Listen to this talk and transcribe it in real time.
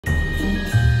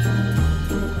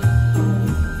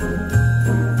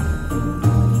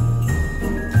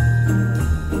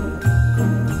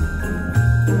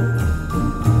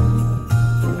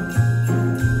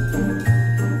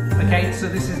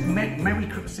this is Merry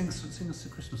Christmas. Sing us a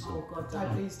Christmas song. Oh God, no,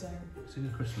 please don't. Sing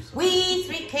a Christmas song. We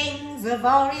three kings of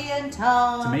Orient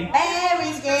are, To me?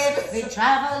 bearing gifts we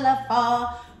travel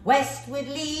afar, westward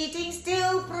leading,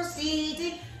 still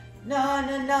proceeding. Na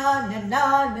na na na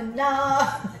na na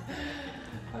na.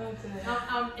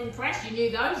 I'm impressed you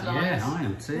knew those lines. Yeah, I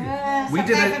am too. Yes, We I'm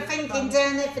did never it thinking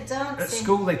doing it for dancing. at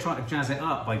school. They tried to jazz it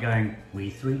up by going, "We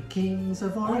three kings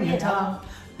of Orient are,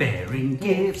 bearing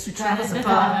gifts we travel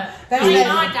afar." Those In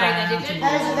are my day, they didn't.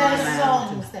 those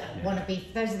songs that want to be.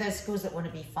 Those are those schools that want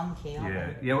to be funky, aren't Yeah,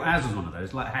 they? yeah. Well, ours was one of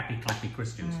those, like Happy Clappy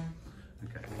Christians.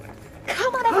 Okay.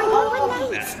 Come on, everyone, we're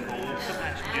late.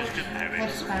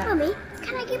 Heads back. Mummy,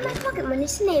 can I give my pocket money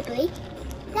to Nibbly?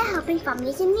 They're helping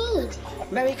families in need.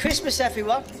 Merry Christmas,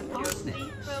 everyone.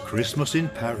 Christmas in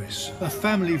Paris, a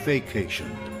family vacation.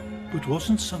 But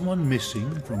wasn't someone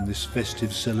missing from this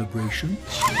festive celebration?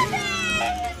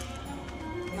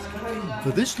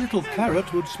 For this little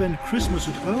carrot would spend Christmas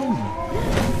at home.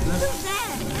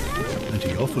 And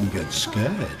he often gets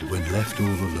scared when left all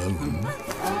alone.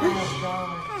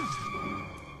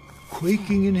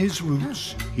 Quaking in his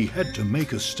roots, he had to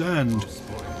make a stand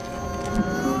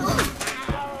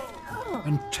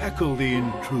and tackle the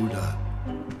intruder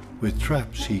with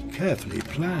traps he carefully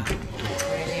planned.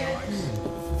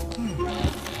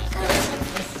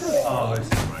 Oh, this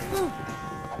is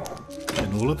great.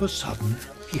 Then all of a sudden,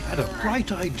 he had a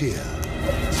bright idea,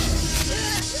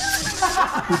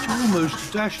 which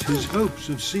almost dashed his hopes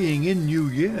of seeing in New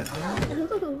Year.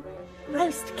 Ooh,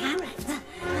 roast carrot.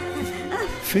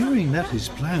 Fearing that his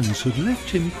plans had left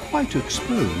him quite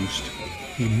exposed,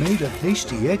 he made a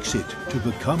hasty exit to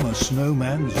become a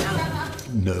snowman's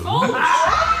nose.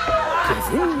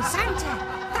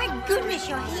 Santa, thank goodness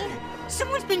you're here.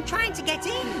 Someone's been trying to get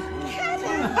in.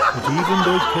 But even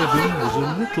though Kevin was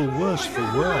a little worse for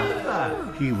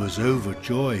wear, he was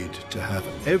overjoyed to have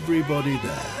everybody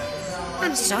there.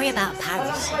 I'm sorry about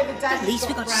Paris. At least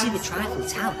we got to see the Trifle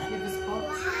Tower.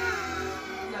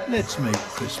 Let's make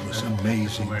Christmas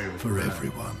amazing for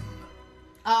everyone.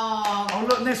 Oh, Oh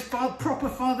look, there's proper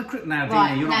Father Christmas. Now, Dina,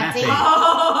 right, you're not now happy.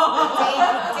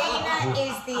 Dina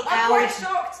is the I'm quite elder.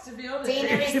 shocked, to be honest. Dina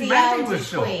is the Mandy elder was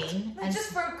shocked. queen. And Just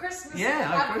for a Christmas. Yeah,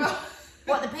 I agree.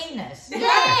 what, the penis?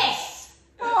 Yes!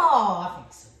 Oh, I think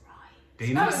it's alright.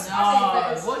 Dina?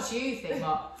 No, what do you think,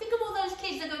 Mark? Think of all those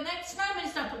kids that go, no,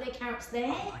 snowmen don't put their carrots there.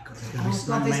 Oh my God, there's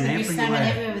going to be Oh God, there's snowmen going to be snowmen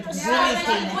everywhere with Snowmen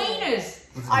Dina. like wieners.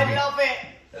 I love it.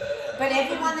 But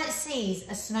everyone that sees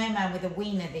a snowman with a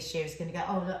wiener this year is going to go,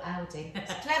 oh, look, Aldi.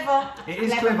 It's clever. It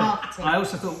is clever. marketing. I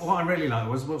also thought what I really liked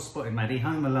was well spotted, Maddie,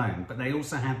 Home Alone, but they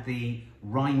also had the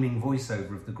rhyming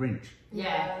voiceover of the Grinch.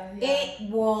 Yeah. It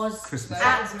was Christmas.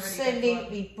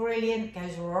 absolutely brilliant.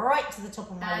 Goes right to the top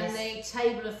of my And list. the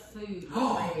table of food.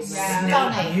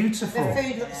 Stunning. Beautiful. The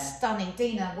food looks stunning.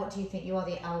 Dina, what do you think? You are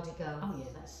the Aldi girl. Oh yeah,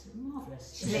 that's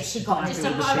marvellous. She's literally got Just it. a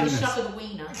over the shock of the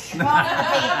wiener.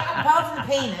 Apart from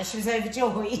the penis, she was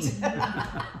overjoyed.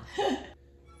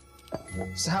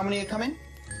 So how many are coming?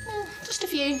 Just a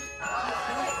few.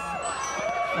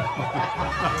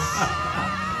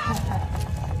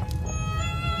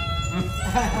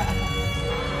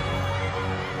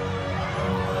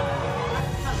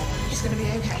 It's going to be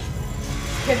okay.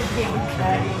 It's going to be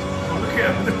okay. Look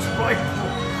at the trifle.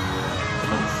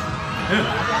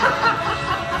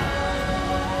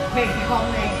 Pick on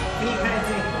me. Be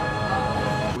ready.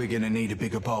 We're going to need a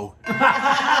bigger bowl.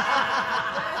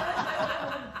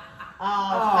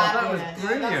 Oh, That was fabulous.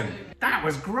 brilliant. That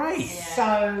was great.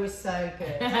 So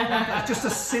good. Just a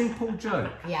simple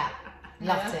joke. Yeah,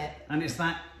 loved it. And it's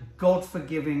that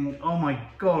God-forgiving, oh my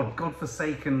God,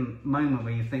 God-forsaken moment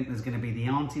where you think there's going to be the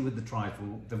auntie with the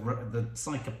trifle, the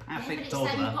psychopathic But it's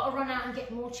like toddler. you've got to run out and get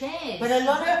more chairs. But a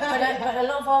lot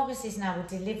of Arguses now will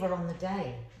deliver on the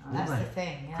day. That's Will the they?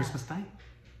 thing. Yeah. Christmas Day?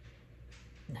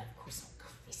 No, of course not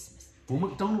Christmas. Will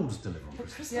McDonald's deliver on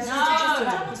Christmas Day?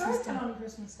 on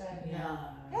Christmas Day. No.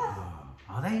 Yeah.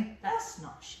 Are they? That's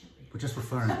not shit. We're just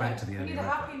referring back to the We early need a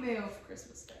Happy advert. Meal for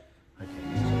Christmas Day. Okay.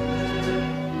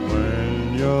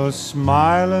 When you're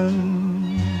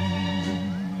smiling,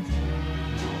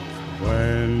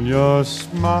 when you're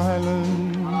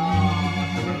smiling,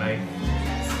 Relate.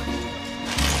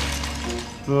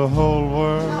 the whole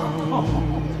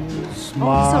world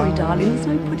smiles. Sorry, darling, there's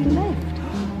no pudding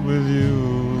left. With you.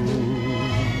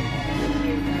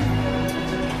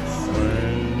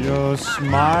 When you're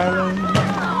smiling,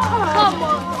 Come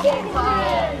on, get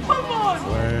it. Come on.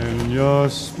 when you're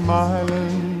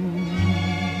smiling,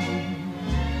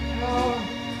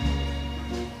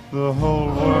 the whole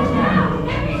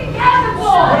world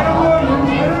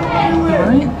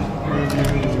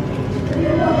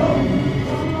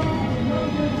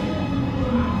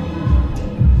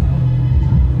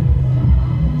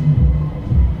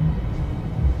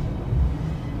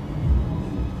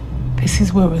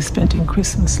is where we're spending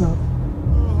Christmas, love.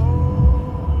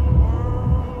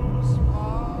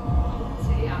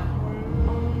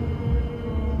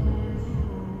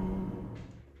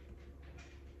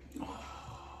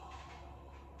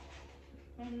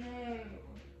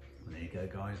 There you go,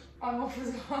 guys. I'm off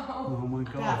as well. Oh my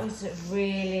God. That was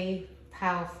really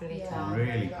powerfully done.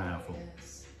 Really powerful.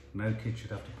 No kid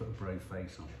should have to put a brave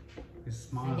face on. His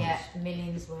smiles. Yeah,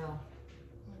 millions will.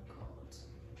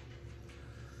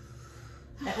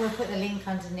 We'll put the link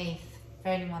underneath for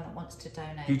anyone that wants to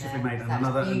donate. Beautifully made, and That's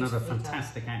another beautifully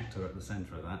fantastic actor at the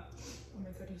centre of that. Oh my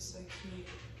God, he's so cute.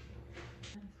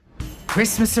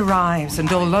 Christmas arrives,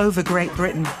 and all over Great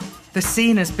Britain, the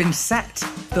scene has been set,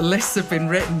 the lists have been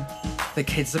written. The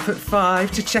kids are put 5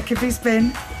 to check if he's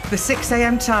been. The 6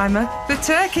 a.m. timer, the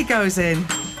turkey goes in.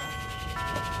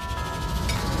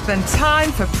 Then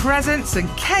time for presents and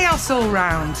chaos all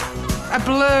round. A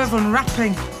blur of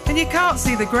unwrapping, and you can't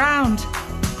see the ground.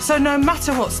 So no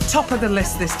matter what's top of the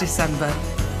list this December,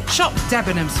 shop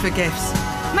Debenhams for gifts.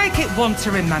 Make it one to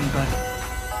remember.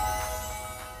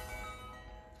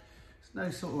 There's no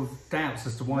sort of doubts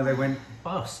as to why they went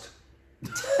bust.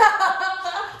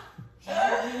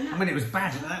 I mean, it was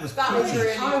bad, but that was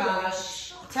really bad. I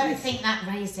don't think that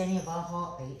raised any of our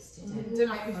heartbeats, did it? Didn't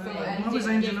make me feel it. Why was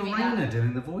Angela Rayner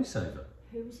doing the voiceover?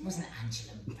 Who was it? Wasn't it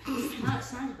Angela? No, it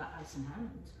sounded like Alison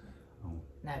Hammond. Oh.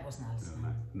 No, it wasn't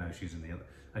Alison. No, she's in the other.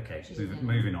 Okay,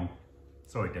 moving on.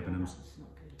 Sorry,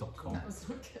 Debenhams.com. That was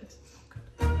not good.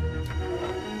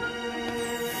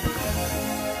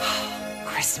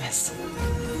 Christmas.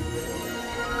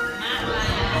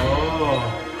 Oh.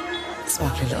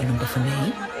 Sparkly little number for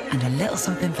me, and a little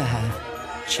something for her.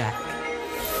 Check.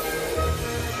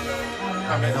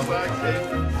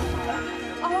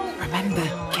 Remember,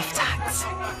 gift tags.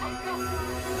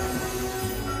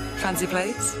 Fancy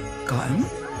plates? Got 'em?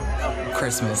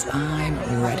 Christmas, I'm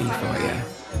ready for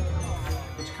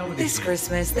you. This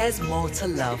Christmas, there's more to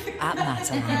love at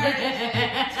Matterhorn.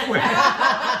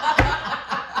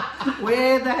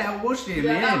 Where the hell was she in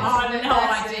the end? I have no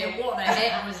idea. What the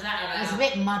heck was that about? It was a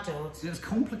bit muddled. It was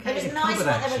complicated. It was nice what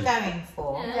they were going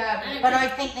for, but I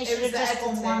think they should have just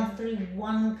gone through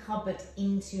one cupboard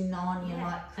into Narnia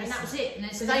like Christmas. And that was it. And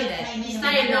then So stay they there. came in You and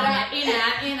stay in went Narnia,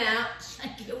 in out.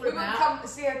 We wouldn't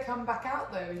see her come back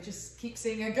out though. We just keep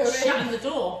seeing her go Shutting in. the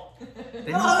door.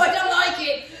 Oh, I don't like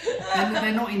it.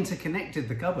 They're not interconnected,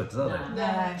 the cupboards, are they?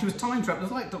 No. She was time trapped. It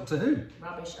was like Doctor Who.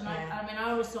 Rubbish. And I mean,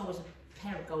 I always thought it was a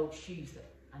pair of gold shoes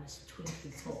and a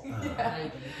twinkly top.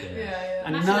 Yeah.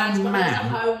 And That's no nice, but there's man. some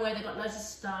home where they've got loads of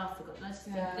stuff, they've got loads of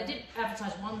things. They didn't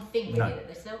advertise one thing really that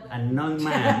they sell there. And no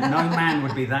man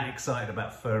would be that excited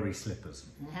about furry slippers.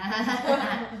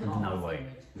 No way.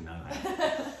 No way.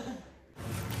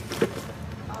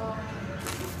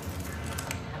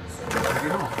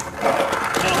 You're not.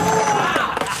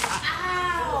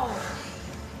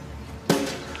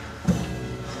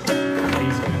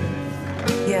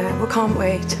 Yeah, we can't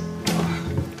wait.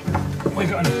 We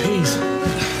got any peas?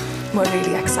 We're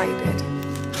really excited.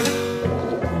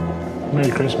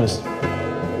 Merry Christmas.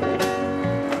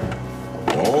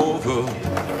 All the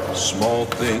small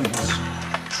things,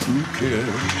 true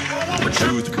care,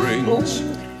 truth brings.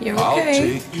 You're I'll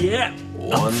okay? take Yeah,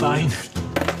 I'm fine.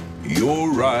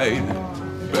 You're right,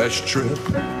 best trip.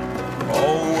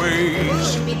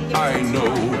 Always, I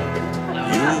know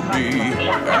you'll be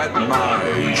at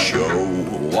my show,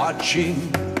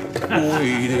 watching,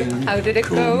 waiting. How did it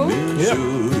go? Yep,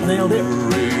 nailed it.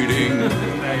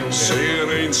 Say it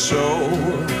ain't so.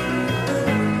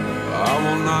 I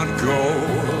will not go.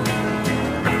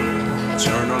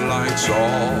 Turn the lights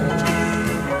off.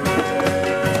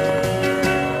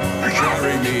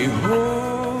 Carry me home.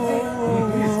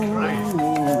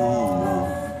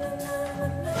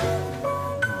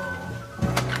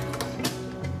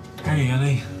 Hey,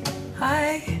 Annie. Hi.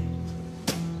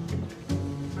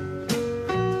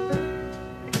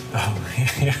 Oh,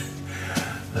 yeah.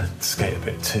 I skate a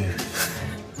bit too.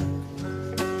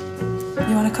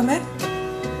 You want to come in?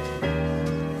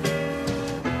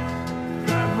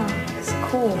 It's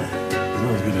cool.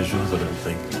 Not as good as yours, I don't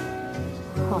think.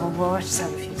 Oh, well, I just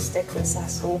have a few stickers,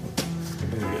 that's all.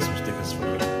 Maybe get some stickers for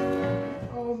it.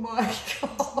 Oh my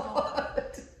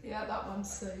God. Yeah, that one's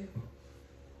so.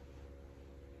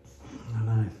 I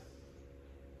know.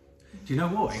 Do you know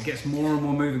what? It gets more and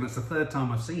more moving. That's the third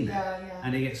time I've seen it. Yeah.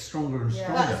 And it gets stronger and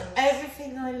stronger. That's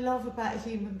everything I love about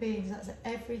human beings. That's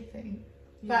everything.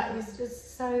 That is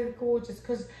just so gorgeous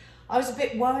because I was a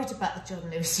bit worried about the John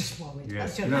Lewis. Just worried about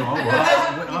Yes. John No, Lewis.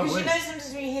 I Because you know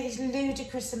sometimes when you hear these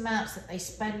ludicrous amounts that they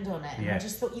spend on it, and I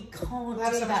just thought you can't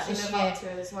do that this year.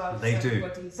 As well, they do.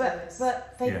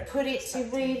 But they put it to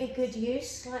really good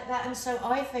use like that, and so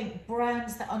I think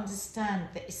brands that understand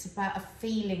that it's about a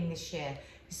feeling this year,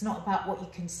 it's not about what you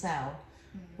can sell,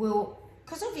 will,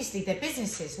 because obviously they're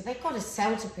businesses, so they've got to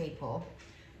sell to people,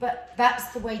 but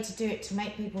that's the way to do it, to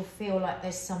make people feel like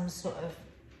there's some sort of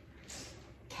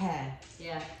care.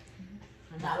 Yeah.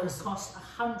 And that would cost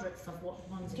 100th of what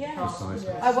ones in the past.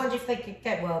 I wonder if they could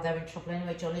get, well, they're in trouble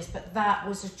anyway, Johnny's, but that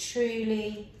was a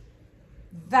truly,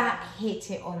 that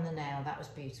hit it on the nail. That was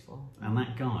beautiful. And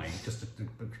that guy, just a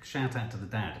shout out to the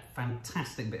dad,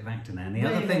 fantastic bit of acting there. And the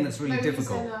other thing that's really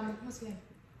difficult. What's his name?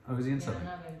 Oh, is he in something?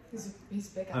 He's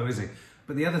big. Oh, is he?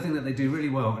 But the other thing that they do really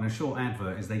well in a short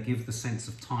advert is they give the sense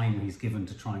of time he's given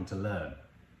to trying to learn.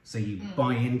 So you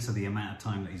buy into the amount of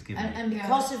time that he's given. And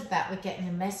because of that, we're getting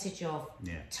a message of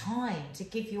time to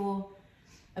give your,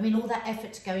 I mean, all that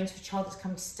effort to go into a child that's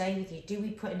coming to stay with you. Do we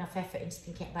put enough effort into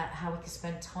thinking about how we can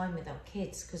spend time with our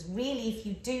kids? Because really, if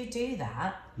you do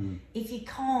that, if you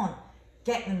can't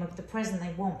get them the present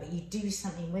they want, but you do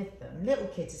something with them, little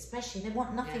kids especially, they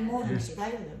want nothing more than to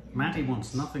play with them. Maddie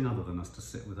wants nothing other than us to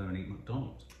sit with her and eat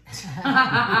McDonald's.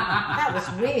 That was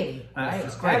really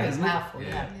That's very great, isn't powerful. it?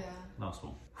 Yeah. Last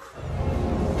one.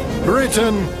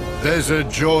 Britain, there's a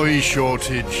joy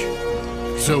shortage.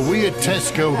 So we at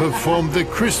Tesco have formed the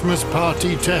Christmas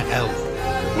party to help.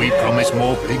 We promise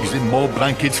more pigs in more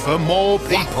blankets for more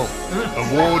people.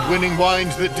 Award-winning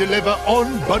wines that deliver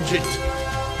on budget.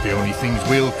 The only things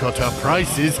we'll cut are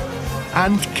prices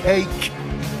and cake.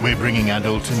 We're bringing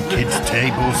adult and kids'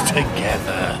 tables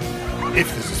together. If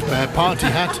there's a spare party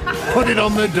hat, put it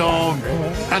on the dog.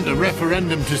 And a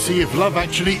referendum to see if Love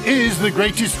Actually is the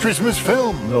greatest Christmas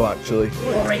film. No, actually.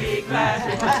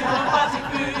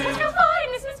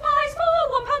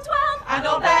 And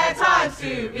all their times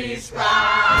to be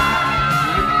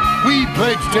We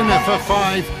pledge dinner for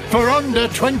 5 for under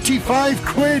 25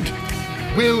 quid.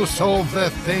 We'll solve the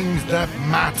things that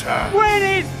matter. When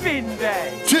is bin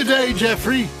day? Today,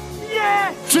 Jeffrey.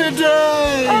 Yes!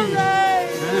 Today! Hooray!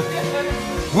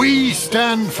 We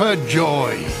stand for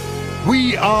joy.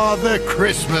 We are the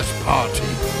Christmas party.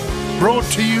 Brought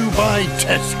to you by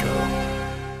Tesco.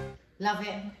 Love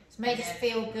it. It's made us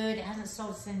feel good. It hasn't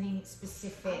sold us anything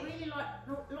specific. I really like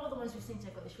a lot of the ones we've seen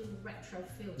today got this really retro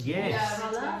feel. Yes.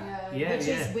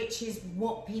 Which is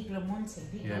what people are wanting.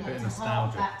 People a bit want of to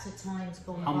hark nostalgia. back to times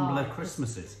gone Humbler by.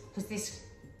 Christmases. Because this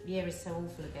year is so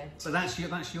awful again. So that's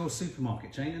your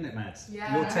supermarket chain, isn't it, Mads?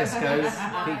 Yeah. Your Tesco's,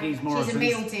 Piggy's, Morrison's. She's a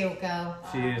meal deal girl.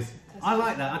 She is. I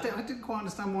like that. I didn't quite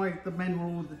understand why the men were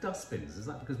all with the dustbins. Is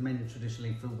that because men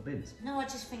traditionally fill the bins? No, I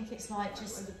just think it's like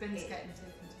just the bins getting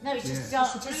taken. No, it's just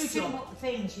just simple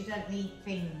things. You don't need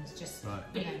things. Just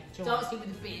you know, joy. Dancing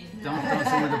with the bin.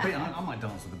 Dancing with the bin. I might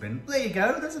dance with the bin. There you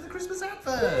go. Those are the Christmas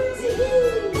adverts.